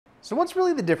So what's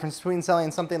really the difference between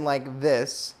selling something like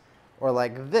this or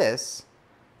like this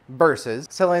versus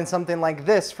selling something like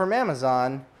this from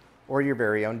Amazon or your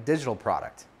very own digital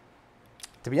product?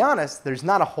 To be honest, there's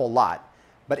not a whole lot.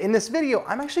 But in this video,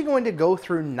 I'm actually going to go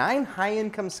through 9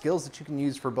 high-income skills that you can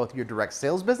use for both your direct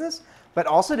sales business, but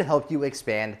also to help you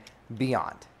expand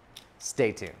beyond.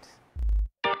 Stay tuned.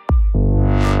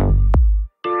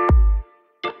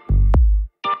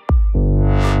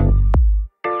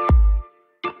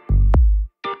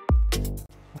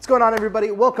 What's going on,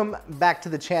 everybody? Welcome back to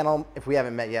the channel. If we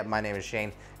haven't met yet, my name is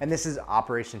Shane, and this is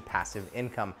Operation Passive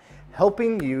Income,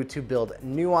 helping you to build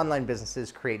new online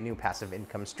businesses, create new passive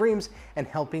income streams, and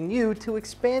helping you to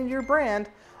expand your brand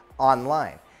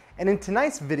online. And in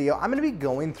tonight's video, I'm going to be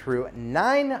going through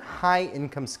 9 high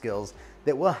income skills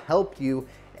that will help you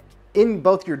in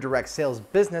both your direct sales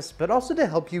business, but also to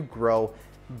help you grow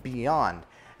beyond.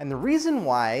 And the reason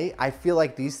why I feel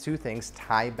like these two things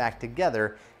tie back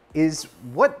together is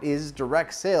what is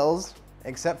direct sales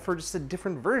except for just a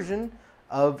different version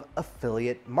of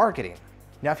affiliate marketing.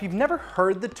 Now, if you've never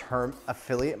heard the term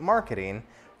affiliate marketing,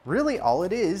 really all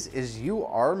it is you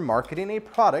are marketing a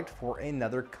product for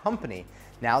another company.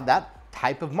 Now, that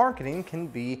type of marketing can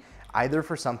be either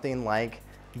for something like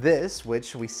this,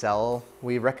 which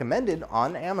we recommended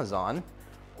on Amazon,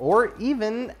 or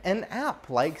even an app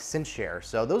like Cinshare.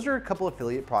 So those are a couple of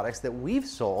affiliate products that we've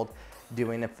sold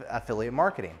doing affiliate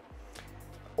marketing.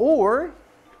 Or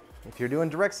if you're doing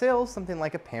direct sales, something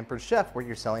like a Pampered Chef where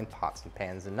you're selling pots and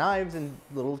pans and knives and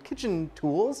little kitchen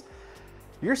tools,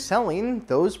 you're selling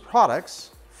those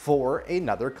products for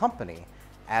another company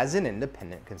as an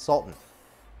independent consultant.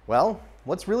 Well,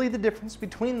 what's really the difference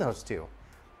between those two?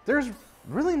 There's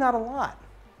really not a lot.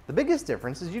 The biggest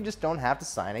difference is you just don't have to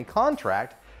sign a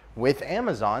contract with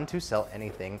Amazon to sell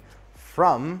anything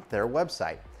from their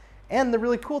website. And the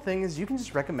really cool thing is you can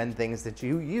just recommend things that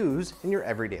you use in your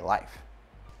everyday life.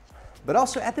 But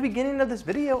also at the beginning of this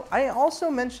video, I also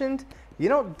mentioned,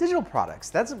 digital products.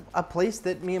 That's a place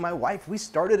that me and my wife, we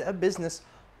started a business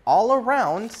all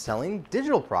around selling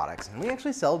digital products. And we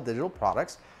actually sell digital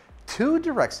products to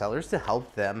direct sellers to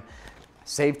help them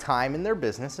save time in their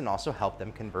business and also help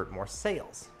them convert more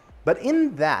sales. But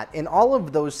in all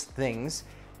of those things,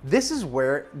 this is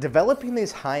where developing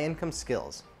these high income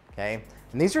skills, okay?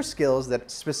 And these are skills that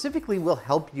specifically will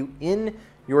help you in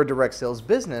your direct sales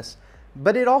business,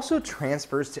 but it also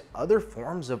transfers to other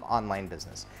forms of online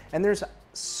business. And there's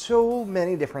so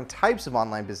many different types of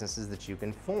online businesses that you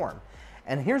can form.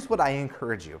 And here's what I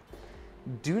encourage you.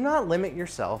 Do not limit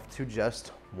yourself to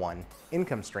just one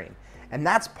income stream. And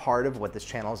that's part of what this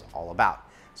channel is all about.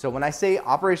 So when I say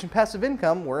Operation Passive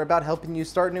Income, we're about helping you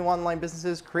start new online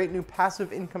businesses, create new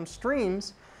passive income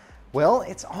streams. Well,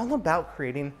 it's all about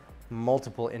creating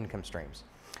multiple income streams.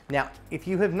 Now, if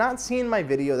you have not seen my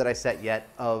video that I set yet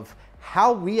of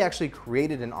how we actually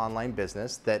created an online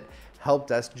business that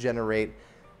helped us generate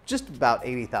just about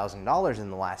 $80,000 in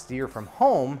the last year from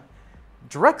home,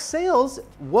 direct sales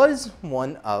was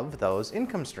one of those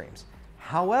income streams.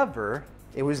 However,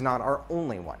 it was not our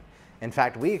only one. In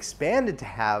fact, we expanded to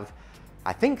have,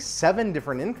 I think, 7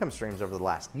 different income streams over the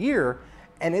last year,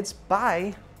 and it's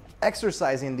by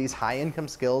exercising these high income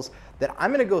skills that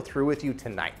I'm gonna go through with you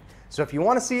tonight. So if you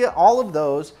wanna see all of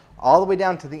those, all the way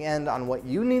down to the end on what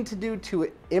you need to do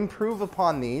to improve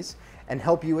upon these and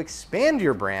help you expand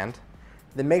your brand,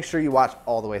 then make sure you watch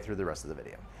all the way through the rest of the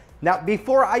video. Now,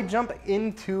 before I jump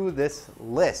into this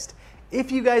list,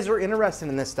 if you guys are interested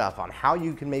in this stuff on how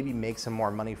you can maybe make some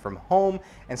more money from home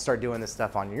and start doing this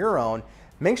stuff on your own,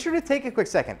 make sure to take a quick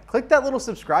second. Click that little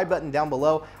subscribe button down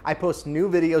below. I post new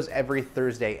videos every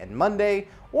Thursday and Monday,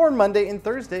 or Monday and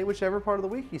Thursday, whichever part of the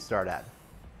week you start at.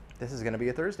 This is gonna be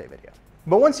a Thursday video.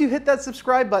 But once you hit that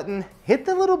subscribe button, hit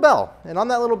the little bell. And on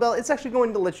that little bell, it's actually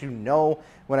going to let you know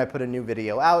when I put a new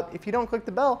video out. If you don't click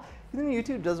the bell, then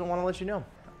YouTube doesn't wanna let you know.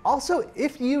 Also,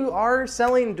 if you are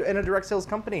selling in a direct sales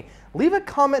company, leave a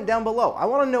comment down below. I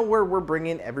want to know where we're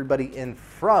bringing everybody in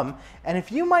from. And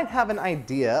if you might have an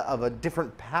idea of a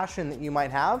different passion that you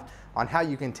might have on how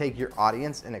you can take your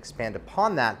audience and expand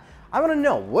upon that, I want to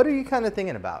know, what are you kind of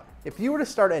thinking about? If you were to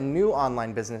start a new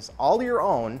online business all your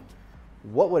own,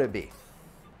 what would it be?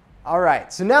 All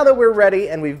right, so now that we're ready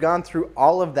and we've gone through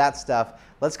all of that stuff,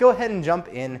 let's go ahead and jump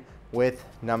in with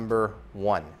number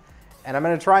 1. And I'm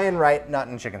gonna try and write not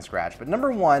in chicken scratch, but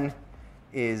number 1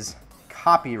 is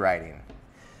copywriting.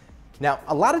 Now,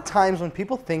 a lot of times when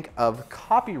people think of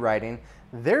copywriting,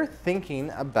 they're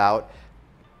thinking about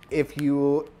if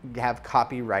you have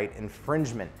copyright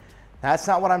infringement. That's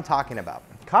not what I'm talking about.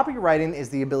 Copywriting is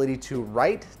the ability to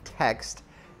write text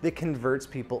that converts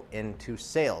people into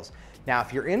sales. Now,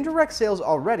 if you're in direct sales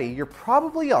already, you're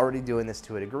probably already doing this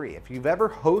to a degree. If you've ever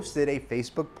hosted a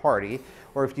Facebook party,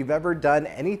 or if you've ever done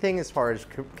anything as far as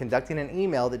conducting an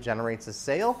email that generates a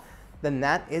sale, then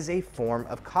that is a form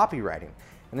of copywriting.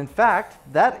 And in fact,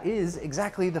 that is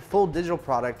exactly the full digital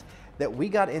product that we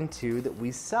got into that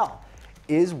we sell,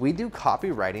 is we do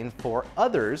copywriting for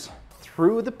others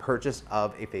through the purchase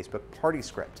of a Facebook party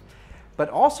script. But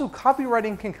also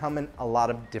copywriting can come in a lot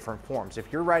of different forms.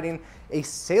 If you're writing a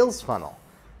sales funnel,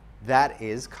 that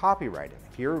is copywriting.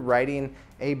 If you're writing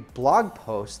a blog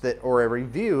post or a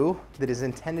review that is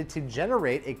intended to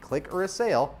generate a click or a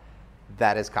sale,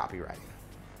 that is copywriting.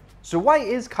 So why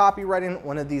is copywriting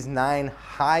one of these 9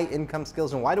 high income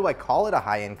skills, and why do I call it a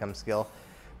high income skill?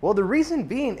 Well, the reason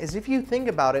being is, if you think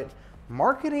about it,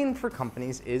 marketing for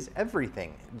companies is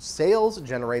everything. Sales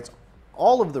generates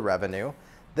all of the revenue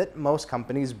that most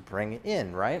companies bring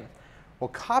in, right? Well,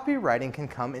 copywriting can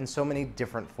come in so many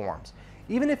different forms.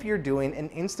 Even if you're doing an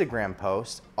Instagram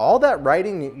post, all that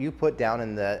writing that you put down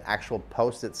in the actual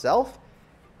post itself,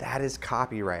 that is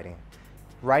copywriting.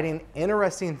 Writing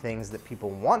interesting things that people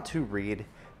want to read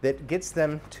that gets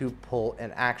them to pull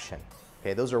an action.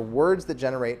 Okay, those are words that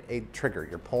generate a trigger.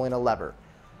 You're pulling a lever.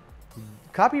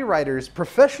 Copywriters,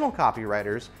 professional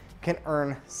copywriters, can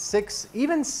earn 6,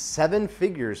 even 7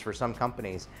 figures for some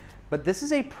companies. But this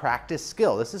is a practice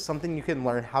skill. This is something you can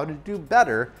learn how to do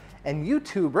better. And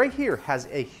YouTube right here has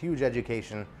a huge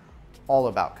education all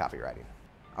about copywriting.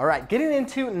 All right, getting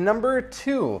into number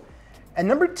 2. And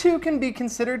number 2 can be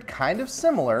considered kind of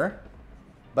similar,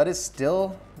 but is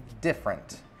still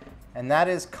different. And that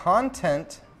is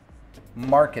content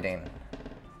marketing.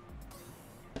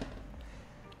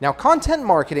 Now, content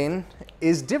marketing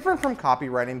is different from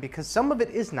copywriting because some of it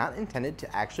is not intended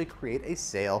to actually create a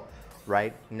sale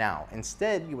right now.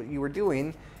 Instead, what you are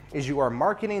doing is you are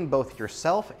marketing both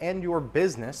yourself and your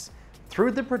business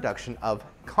through the production of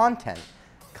content.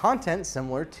 Content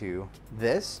similar to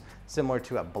this, similar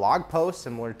to a blog post,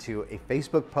 similar to a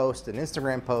Facebook post, an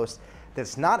Instagram post,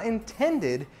 that's not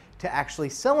intended to actually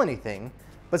sell anything,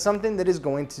 but something that is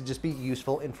going to just be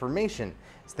useful information.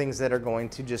 It's things that are going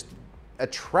to just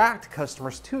attract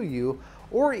customers to you,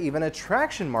 or even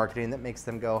attraction marketing that makes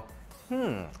them go,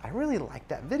 I really like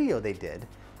that video they did.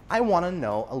 I want to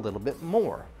know a little bit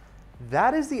more.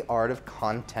 That is the art of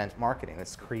content marketing.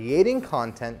 It's creating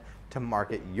content to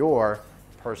market your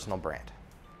personal brand.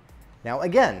 Now,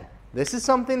 again, this is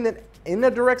something that in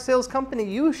a direct sales company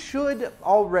you should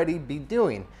already be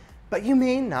doing, but you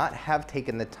may not have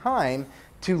taken the time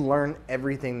to learn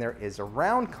everything there is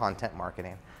around content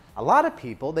marketing. A lot of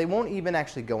people, they won't even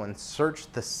actually go and search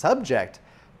the subject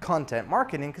content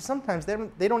marketing because sometimes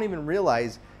they don't even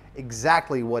realize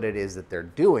exactly what it is that they're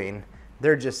doing.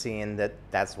 They're just seeing that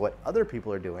that's what other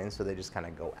people are doing, so they just kind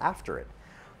of go after it.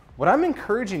 What I'm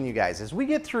encouraging you guys as we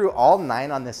get through all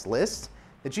 9 on this list,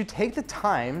 that you take the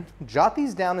time, jot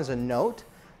these down as a note,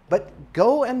 but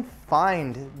go and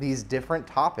find these different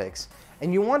topics,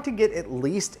 and you want to get at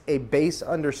least a base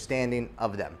understanding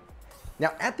of them.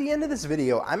 Now, at the end of this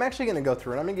video, I'm actually gonna go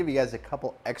through and I'm gonna give you guys a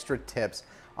couple extra tips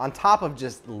on top of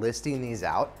just listing these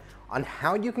out on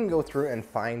how you can go through and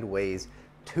find ways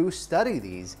to study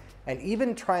these and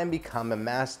even try and become a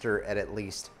master at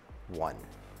least one.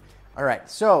 All right,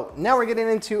 so now we're getting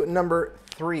into number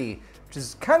 3, which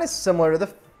is kind of similar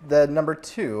to the number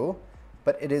 2,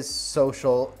 but it is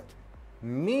social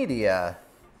media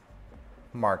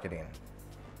marketing.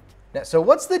 Now, so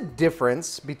what's the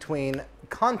difference between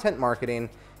content marketing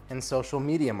and social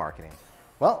media marketing?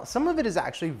 Well, some of it is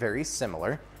actually very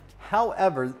similar.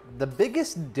 However, the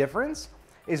biggest difference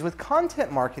is with content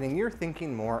marketing, you're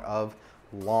thinking more of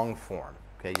long form.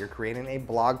 Okay, you're creating a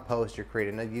blog post, you're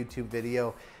creating a YouTube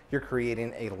video, you're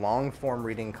creating a long form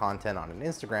reading content on an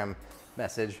Instagram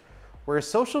message, whereas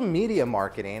social media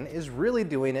marketing is really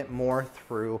doing it more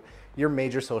through your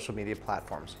major social media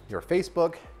platforms, your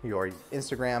Facebook, your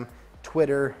Instagram,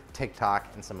 Twitter, TikTok,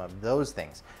 and some of those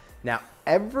things. Now,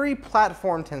 every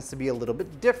platform tends to be a little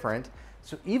bit different,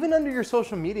 so even under your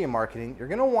social media marketing, you're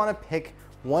gonna wanna pick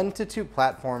 1 to 2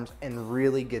 platforms and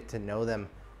really get to know them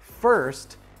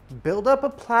first, build up a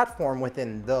platform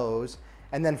within those,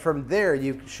 and then from there,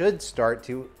 you should start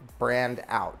to brand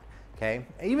out, okay?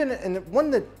 Even, and one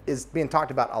that is being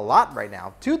talked about a lot right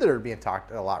now, 2 that are being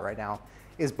talked a lot right now,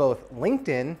 is both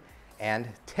LinkedIn and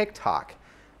TikTok.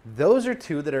 Those are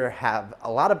 2 that have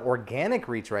a lot of organic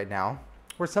reach right now,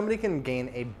 where somebody can gain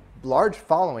a large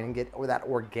following and get that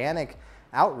organic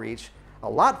outreach a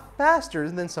lot faster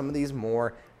than some of these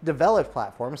more developed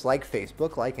platforms like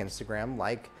Facebook, like Instagram,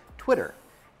 like Twitter.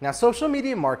 Now, social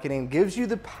media marketing gives you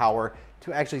the power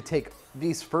to actually take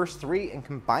these first three and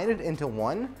combine it into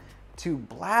one to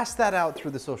blast that out through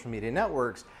the social media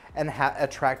networks and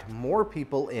attract more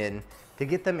people in to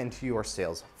get them into your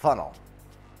sales funnel.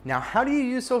 Now, how do you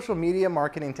use social media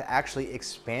marketing to actually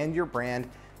expand your brand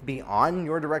beyond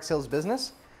your direct sales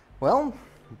business? Well,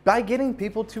 by getting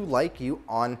people to like you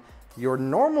on your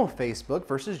normal Facebook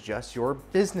versus just your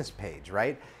business page,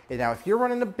 right? And now, if you're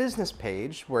running a business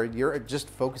page where you're just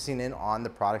focusing in on the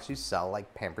products you sell,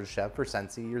 like Pampered Chef or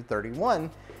Scentsy or 31,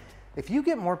 if you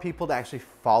get more people to actually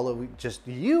follow just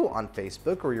you on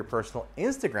Facebook or your personal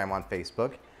Instagram on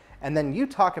Facebook, and then you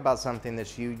talk about something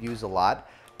that you use a lot,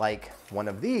 like one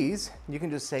of these, you can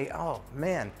just say, oh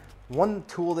man, one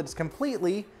tool that's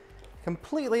completely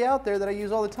out there that I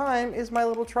use all the time is my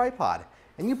little tripod.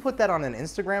 And you put that on an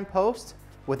Instagram post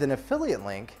with an affiliate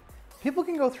link, people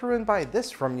can go through and buy this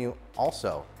from you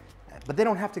also. But they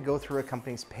don't have to go through a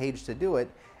company's page to do it,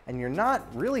 and you're not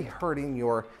really hurting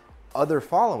your other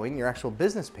following, your actual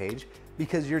business page,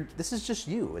 because this is just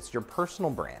you, it's your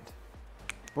personal brand.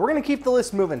 But we're gonna keep the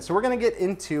list moving, so we're gonna get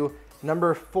into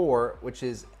number 4, which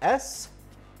is SEO.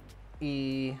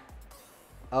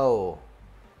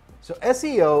 So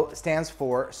SEO stands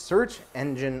for Search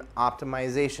Engine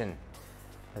Optimization.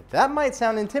 That might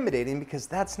sound intimidating because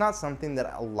that's not something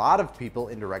that a lot of people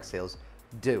in direct sales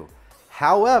do.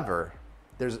 However,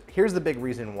 here's the big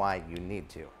reason why you need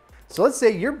to. So let's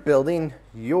say you're building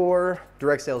your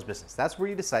direct sales business. That's where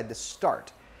you decide to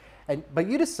start. But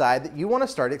you decide that you want to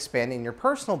start expanding your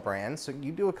personal brand, so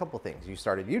you do a couple things. You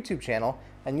start a YouTube channel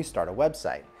and you start a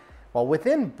website. Well,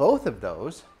 within both of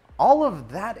those, all of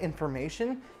that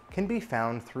information can be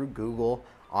found through Google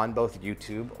on both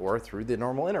YouTube or through the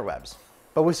normal interwebs.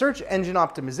 But with search engine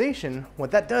optimization,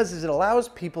 what that does is it allows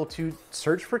people to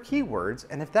search for keywords,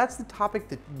 and if that's the topic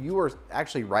that you are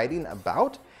actually writing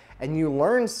about, and you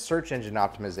learn search engine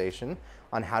optimization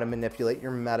on how to manipulate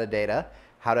your metadata,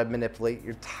 how to manipulate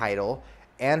your title,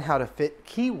 and how to fit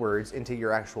keywords into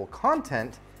your actual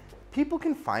content, people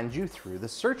can find you through the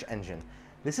search engine.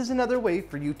 This is another way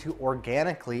for you to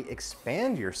organically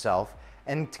expand yourself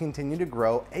and continue to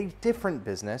grow a different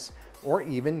business or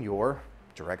even your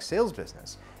direct sales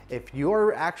business. If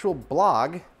your actual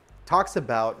blog talks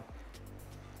about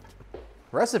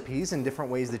recipes and different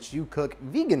ways that you cook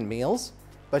vegan meals,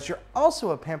 but you're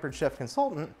also a Pampered Chef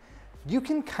consultant, you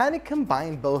can kind of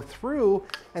combine both through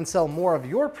and sell more of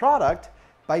your product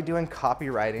by doing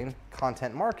copywriting,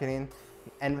 content marketing,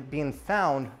 and being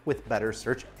found with better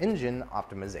search engine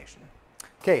optimization.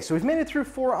 Okay, so we've made it through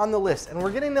 4 on the list, and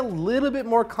we're getting a little bit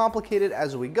more complicated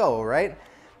as we go, right?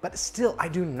 But still, I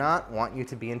do not want you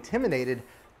to be intimidated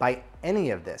by any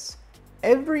of this.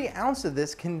 Every ounce of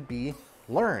this can be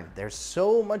learned. There's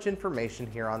so much information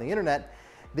here on the internet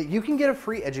that you can get a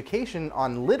free education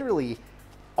on literally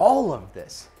all of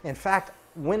this. In fact,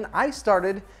 when I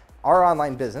started our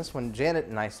online business, when Janet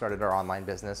and I started our online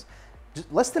business,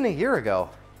 just less than a year ago,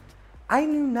 I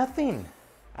knew nothing.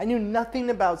 I knew nothing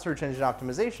about search engine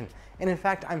optimization. And in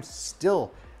fact, I'm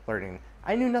still learning.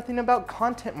 I knew nothing about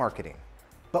content marketing,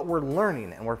 but we're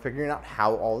learning and we're figuring out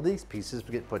how all of these pieces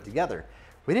get put together.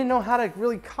 We didn't know how to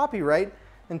really copyright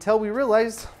until we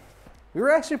realized we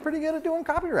were actually pretty good at doing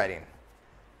copywriting.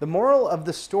 The moral of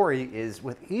the story is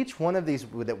with each one of these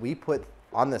that we put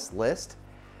on this list,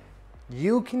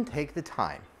 you can take the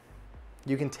time.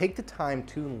 You can take the time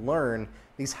to learn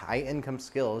these high income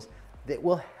skills that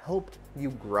will help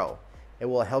you grow. It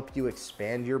will help you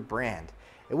expand your brand.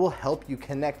 It will help you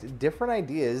connect different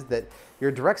ideas that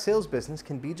your direct sales business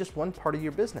can be just one part of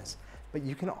your business, but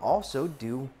you can also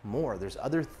do more. There's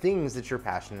other things that you're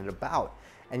passionate about,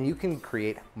 and you can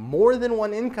create more than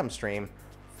one income stream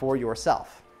for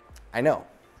yourself. I know,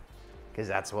 because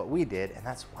that's what we did, and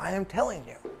that's why I'm telling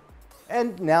you.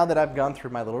 And now that I've gone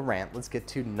through my little rant, let's get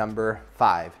to number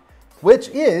 5, which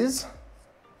is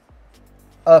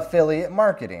affiliate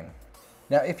marketing.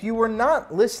 Now, if you were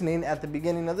not listening at the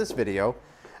beginning of this video,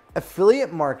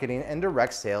 affiliate marketing and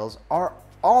direct sales are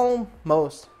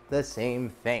almost the same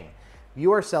thing.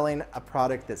 You are selling a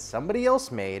product that somebody else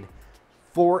made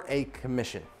for a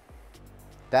commission.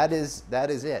 That is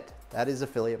it. That is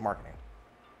affiliate marketing.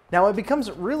 Now, what becomes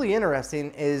really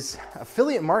interesting is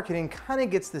affiliate marketing kind of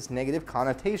gets this negative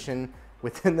connotation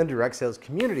within the direct sales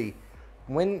community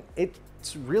when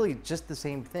it's really just the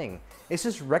same thing. It's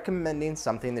just recommending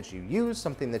something that you use,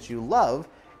 something that you love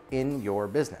in your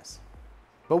business.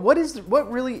 But what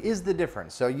really is the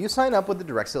difference? So you sign up with the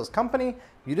direct sales company,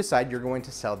 you decide you're going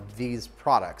to sell these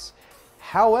products.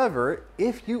 However,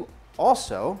 if you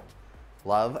also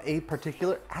love a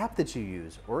particular app that you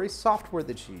use or a software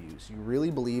that you use, you really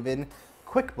believe in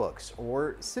QuickBooks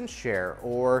or CinchShare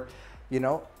or,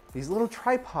 these little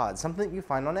tripods, something that you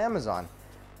find on Amazon.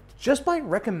 Just by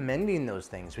recommending those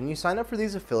things, when you sign up for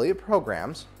these affiliate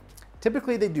programs,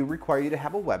 typically they do require you to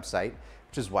have a website,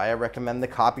 which is why I recommend the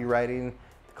copywriting,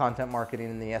 the content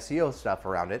marketing, and the SEO stuff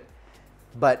around it.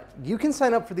 But you can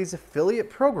sign up for these affiliate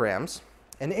programs,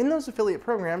 and in those affiliate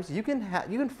programs, you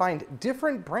can find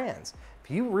different brands.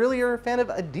 If you really are a fan of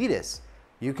Adidas,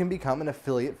 you can become an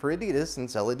affiliate for Adidas and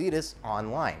sell Adidas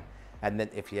online. And then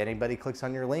if anybody clicks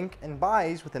on your link and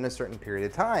buys within a certain period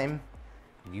of time,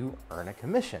 you earn a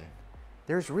commission.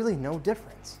 There's really no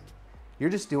difference.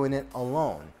 You're just doing it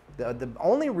alone. The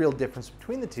only real difference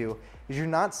between the two is you're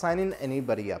not signing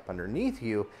anybody up underneath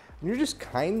you. You're just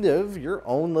kind of your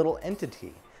own little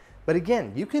entity. But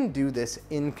again, you can do this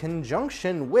in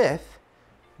conjunction with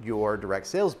your direct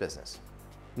sales business.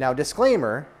 Now,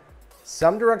 disclaimer,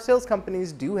 some direct sales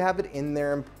companies do have it in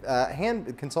their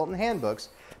consultant handbooks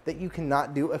that you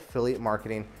cannot do affiliate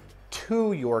marketing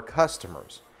to your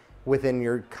customers within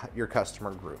your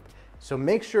customer group. So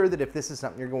make sure that if this is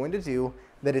something you're going to do,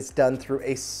 that it's done through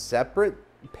a separate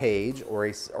page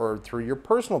or through your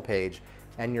personal page,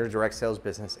 and your direct sales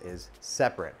business is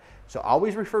separate. So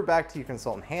always refer back to your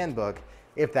consultant handbook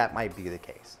if that might be the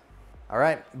case. All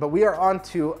right, but we are on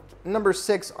to number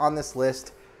 6 on this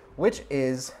list, which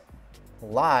is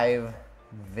live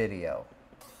video.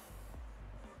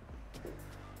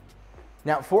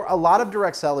 Now, for a lot of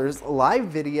direct sellers, live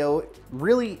video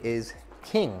really is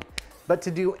king. But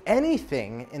to do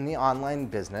anything in the online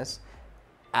business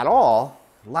at all,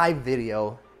 live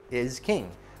video is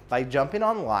king. By jumping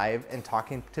on live and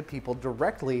talking to people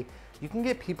directly, you can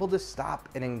get people to stop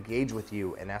and engage with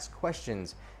you and ask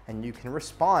questions, and you can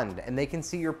respond, and they can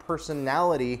see your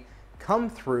personality come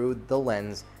through the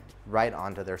lens right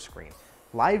onto their screen.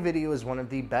 Live video is one of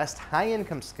the best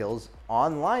high-income skills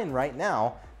online right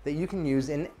now that you can use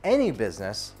in any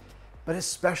business, but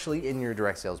especially in your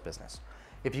direct sales business.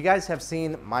 If you guys have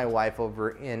seen my wife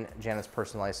over in Janet's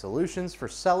Personalized Solutions for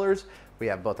Sellers, we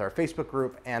have both our Facebook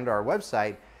group and our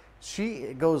website.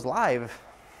 She goes live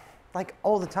like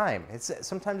all the time.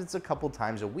 Sometimes it's a couple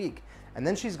times a week. And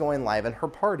then she's going live in her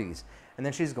parties. And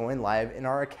then she's going live in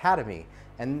our academy.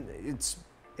 And it's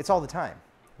all the time.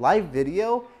 Live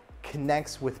video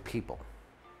connects with people.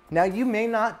 Now, you may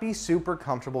not be super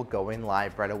comfortable going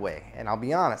live right away. And I'll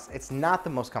be honest, it's not the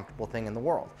most comfortable thing in the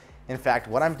world. In fact,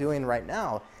 what I'm doing right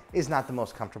now is not the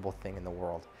most comfortable thing in the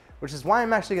world, which is why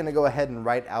I'm actually going to go ahead and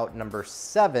write out number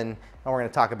 7, and we're going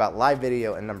to talk about live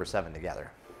video and number 7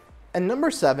 together. And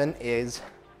number 7 is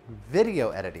video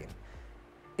editing.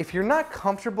 If you're not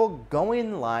comfortable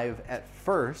going live at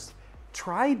first,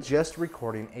 try just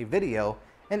recording a video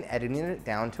and editing it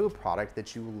down to a product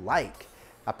that you like,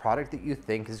 a product that you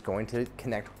think is going to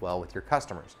connect well with your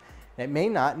customers. It may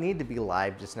not need to be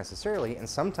live just necessarily, and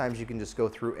sometimes you can just go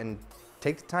through and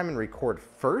take the time and record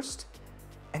first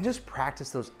and just practice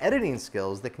those editing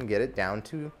skills that can get it down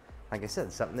to, like I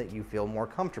said, something that you feel more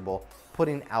comfortable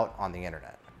putting out on the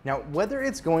internet. Now, whether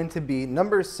it's going to be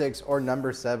number 6 or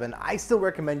number 7, I still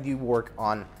recommend you work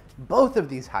on both of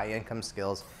these high income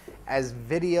skills, as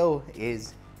video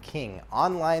is king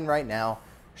online right now.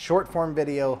 Short form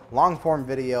video, long form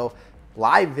video,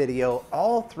 live video,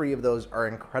 all 3 of those are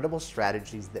incredible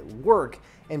strategies that work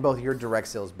in both your direct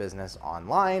sales business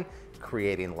online,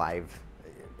 creating live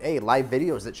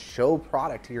videos that show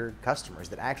product to your customers,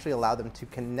 that actually allow them to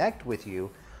connect with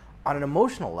you on an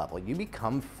emotional level. You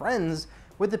become friends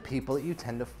with the people that you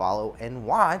tend to follow and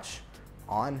watch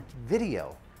on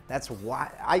video. That's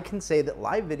why I can say that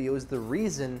live video is the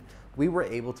reason we were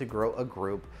able to grow a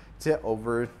group to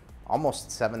over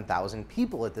almost 7,000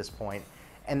 people at this point.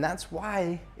 And that's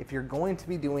why, if you're going to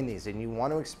be doing these and you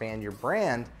want to expand your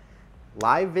brand,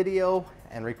 live video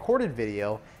and recorded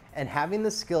video, and having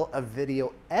the skill of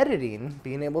video editing,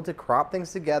 being able to crop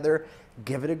things together,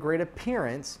 give it a great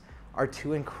appearance, are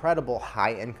 2 incredible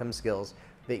high income skills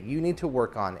that you need to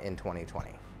work on in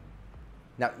 2020.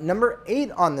 Now, number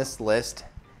 8 on this list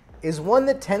is one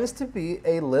that tends to be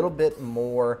a little bit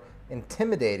more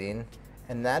intimidating,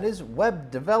 and that is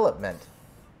web development.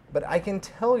 But I can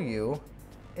tell you,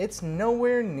 it's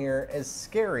nowhere near as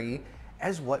scary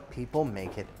as what people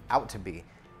make it out to be.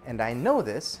 And I know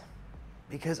this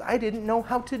because I didn't know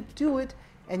how to do it,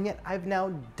 and yet I've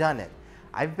now done it.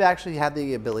 I've actually had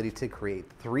the ability to create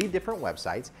 3 different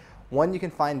websites. One you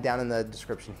can find down in the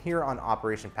description here on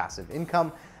Operation Passive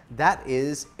Income. That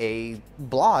is a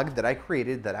blog that I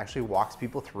created that actually walks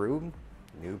people through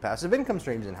new passive income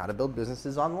streams and how to build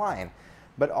businesses online.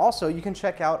 But also you can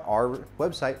check out our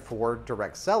website for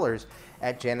direct sellers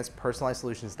at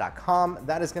janetspersonalizesolutions.com.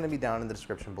 That is going to be down in the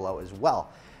description below as well.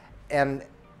 And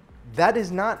that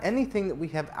is not anything that we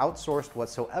have outsourced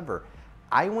whatsoever.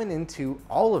 I went into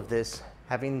all of this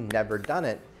having never done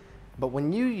it. But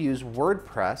when you use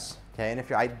WordPress, okay, and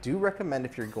I do recommend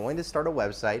if you're going to start a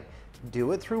website,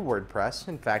 do it through WordPress.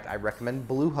 In fact, I recommend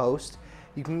Bluehost.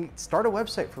 You can start a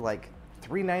website for like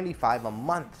 $3.95 a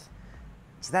month.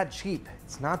 It's that cheap.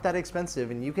 It's not that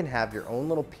expensive, and you can have your own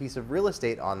little piece of real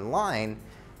estate online,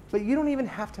 but you don't even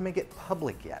have to make it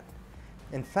public yet.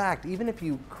 In fact, even if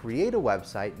you create a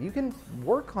website, you can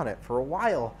work on it for a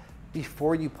while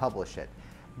before you publish it.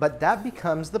 But that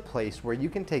becomes the place where you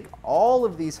can take all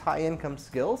of these high income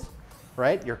skills,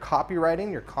 right? Your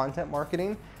copywriting, your content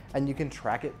marketing, and you can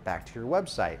track it back to your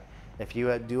website. If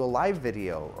you do a live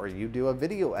video or you do a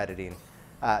video editing,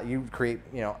 you create,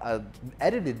 a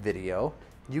edited video,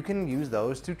 you can use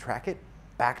those to track it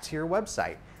back to your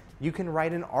website. You can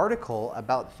write an article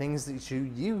about things that you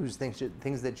use,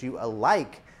 things that you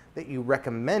like, that you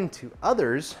recommend to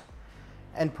others,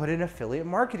 and put in affiliate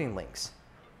marketing links.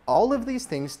 All of these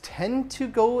things tend to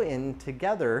go in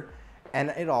together, and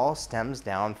it all stems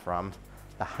down from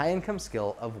the high income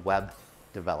skill of web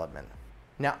development.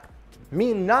 Now,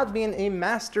 me not being a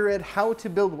master at how to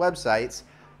build websites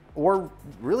or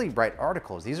really write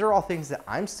articles, these are all things that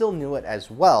I'm still new at as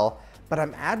well, but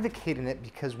I'm advocating it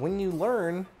because when you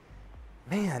learn,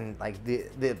 man, like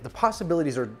the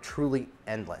possibilities are truly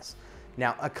endless.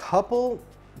 Now, a couple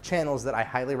channels that I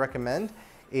highly recommend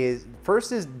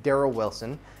first is Daryl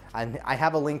Wilson, and I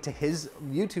have a link to his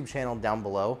YouTube channel down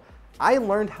below. I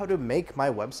learned how to make my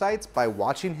websites by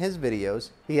watching his videos.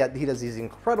 He does these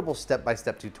incredible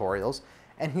step-by-step tutorials,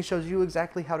 and he shows you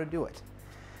exactly how to do it.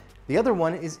 The other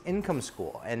one is Income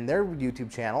School, and their YouTube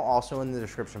channel, also in the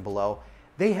description below.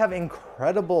 They have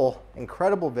incredible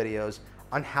videos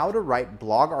on how to write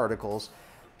blog articles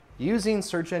using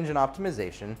search engine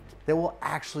optimization that will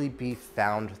actually be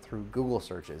found through Google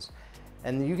searches.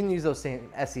 And you can use those same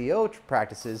SEO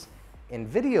practices in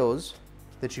videos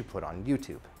that you put on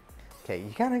YouTube. Okay,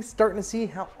 you kind of starting to see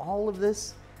how all of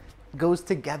this goes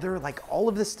together, like all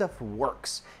of this stuff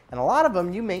works. And a lot of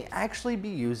them you may actually be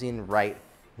using right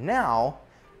now,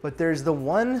 but there's the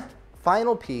one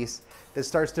final piece that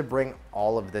starts to bring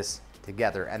all of this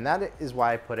together. And that is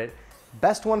why I put it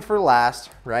best one for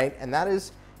last, right? And that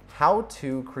is how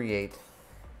to create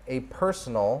a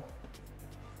personal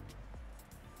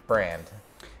brand.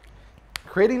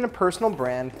 Creating a personal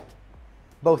brand,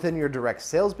 both in your direct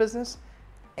sales business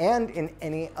and in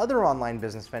any other online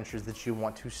business ventures that you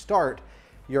want to start,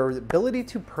 your ability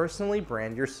to personally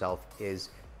brand yourself is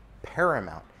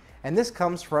paramount. And this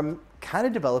comes from kind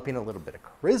of developing a little bit of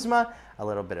charisma, a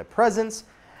little bit of presence,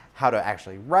 how to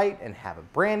actually write and have a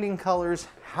branding colors.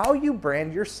 How you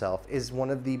brand yourself is one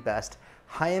of the best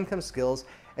high income skills,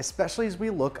 especially as we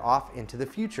look off into the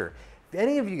future. If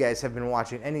any of you guys have been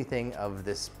watching anything of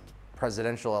this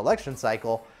presidential election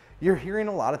cycle, you're hearing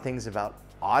a lot of things about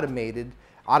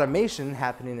automation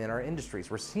happening in our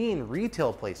industries. We're seeing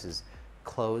retail places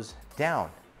close down.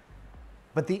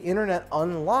 But the internet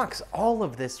unlocks all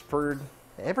of this for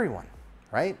everyone,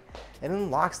 right? It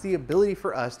unlocks the ability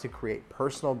for us to create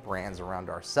personal brands around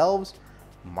ourselves,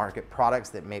 market products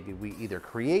that maybe we either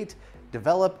create,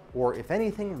 develop, or if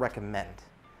anything, recommend.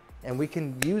 And we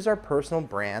can use our personal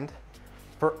brand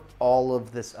for all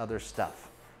of this other stuff,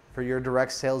 for your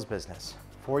direct sales business,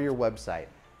 for your website,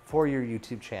 for your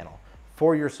YouTube channel,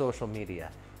 for your social media,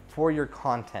 for your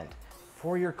content,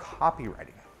 for your copywriting.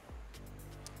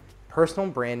 Personal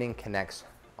branding connects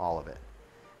all of it.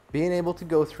 Being able to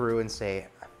go through and say,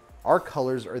 our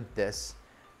colors are this,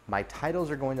 my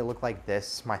titles are going to look like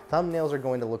this, my thumbnails are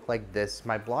going to look like this,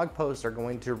 my blog posts are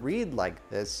going to read like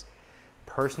this.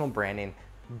 Personal branding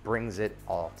brings it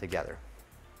all together.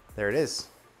 There it is.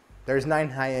 There's 9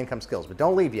 high income skills, but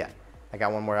don't leave yet. I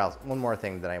got one more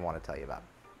thing that I want to tell you about.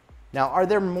 Now, are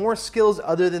there more skills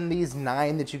other than these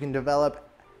 9 that you can develop?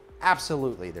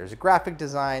 Absolutely. There's graphic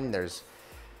design, there's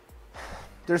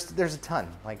a ton.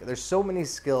 Like, there's so many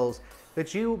skills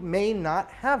that you may not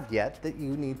have yet that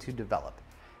you need to develop.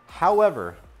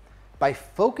 However, by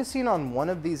focusing on one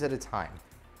of these at a time,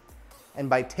 and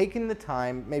by taking the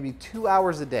time, maybe 2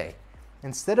 hours a day,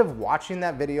 instead of watching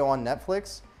that video on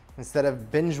Netflix, instead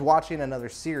of binge watching another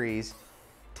series,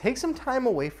 take some time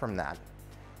away from that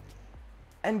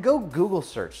and go Google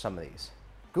search some of these.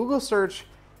 Google search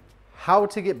how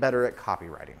to get better at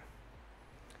copywriting,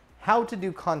 how to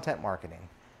do content marketing,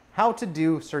 how to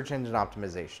do search engine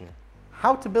optimization,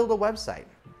 how to build a website.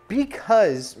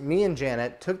 Because me and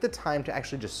Janet took the time to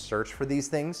actually just search for these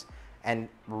things and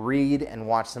read and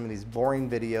watch some of these boring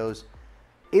videos.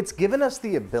 It's given us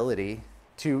the ability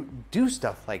to do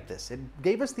stuff like this. It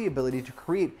gave us the ability to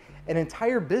create an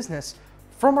entire business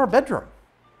from our bedroom,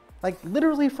 like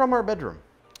literally from our bedroom.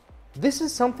 This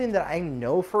is something that I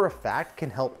know for a fact can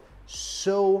help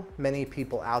so many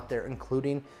people out there,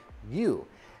 including you.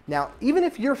 Now, even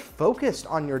if you're focused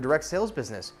on your direct sales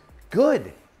business,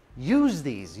 good, use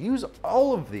these, use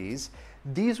all of these.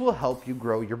 These will help you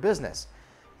grow your business.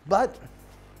 But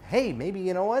hey, maybe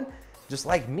you know what? Just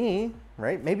like me,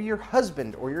 right? Maybe your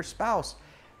husband or your spouse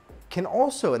can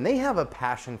also, and they have a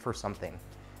passion for something.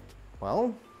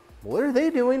 Well, what are they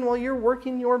doing while you're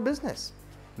working your business?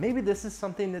 Maybe this is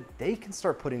something that they can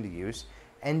start putting to use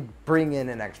and bring in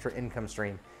an extra income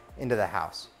stream into the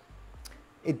house.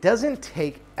 It doesn't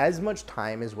take as much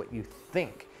time as what you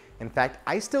think. In fact,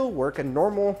 I still work a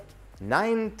normal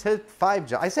 9 to 5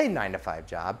 job. I say 9 to 5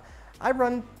 job. I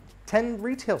run 10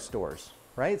 retail stores,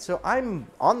 right? So I'm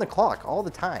on the clock all the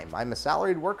time. I'm a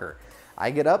salaried worker. I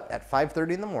get up at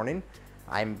 5:30 in the morning.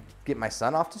 I get my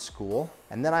son off to school,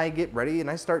 and then I get ready and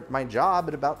I start my job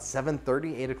at about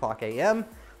 7:30, 8 o'clock a.m.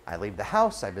 I leave the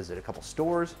house, I visit a couple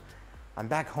stores. I'm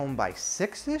back home by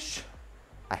 6-ish.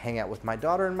 I hang out with my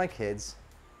daughter and my kids,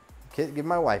 give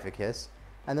my wife a kiss,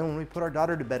 and then when we put our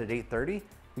daughter to bed at 8:30,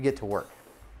 we get to work.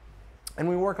 And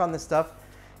we work on this stuff.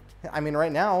 I mean,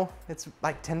 right now, it's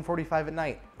like 10:45 at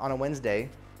night on a Wednesday,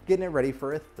 getting it ready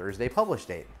for a Thursday publish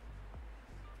date.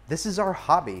 This is our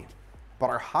hobby, but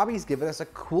our hobby's given us a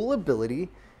cool ability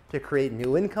to create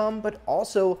new income, but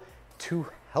also to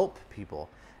help people.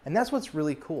 And that's what's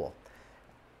really cool.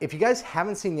 If you guys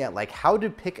haven't seen yet, like how to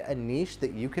pick a niche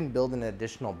that you can build an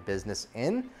additional business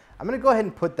in, I'm gonna go ahead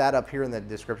and put that up here in the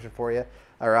description for you,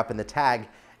 or up in the tag.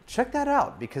 Check that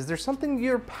out, because there's something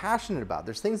you're passionate about.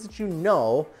 There's things that you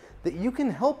know that you can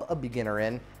help a beginner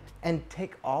in, and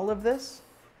take all of this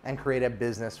and create a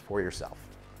business for yourself.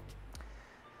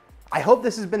 I hope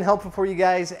this has been helpful for you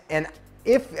guys. And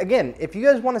if you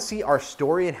guys want to see our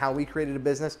story and how we created a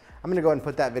business, I'm going to go ahead and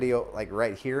put that video like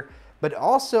right here. But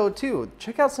also too,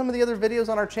 check out some of the other videos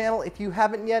on our channel. If you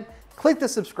haven't yet, click the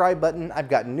subscribe button. I've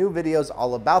got new videos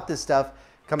all about this stuff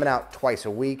coming out twice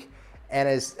a week. And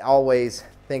as always,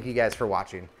 thank you guys for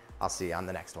watching. I'll see you on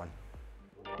the next one.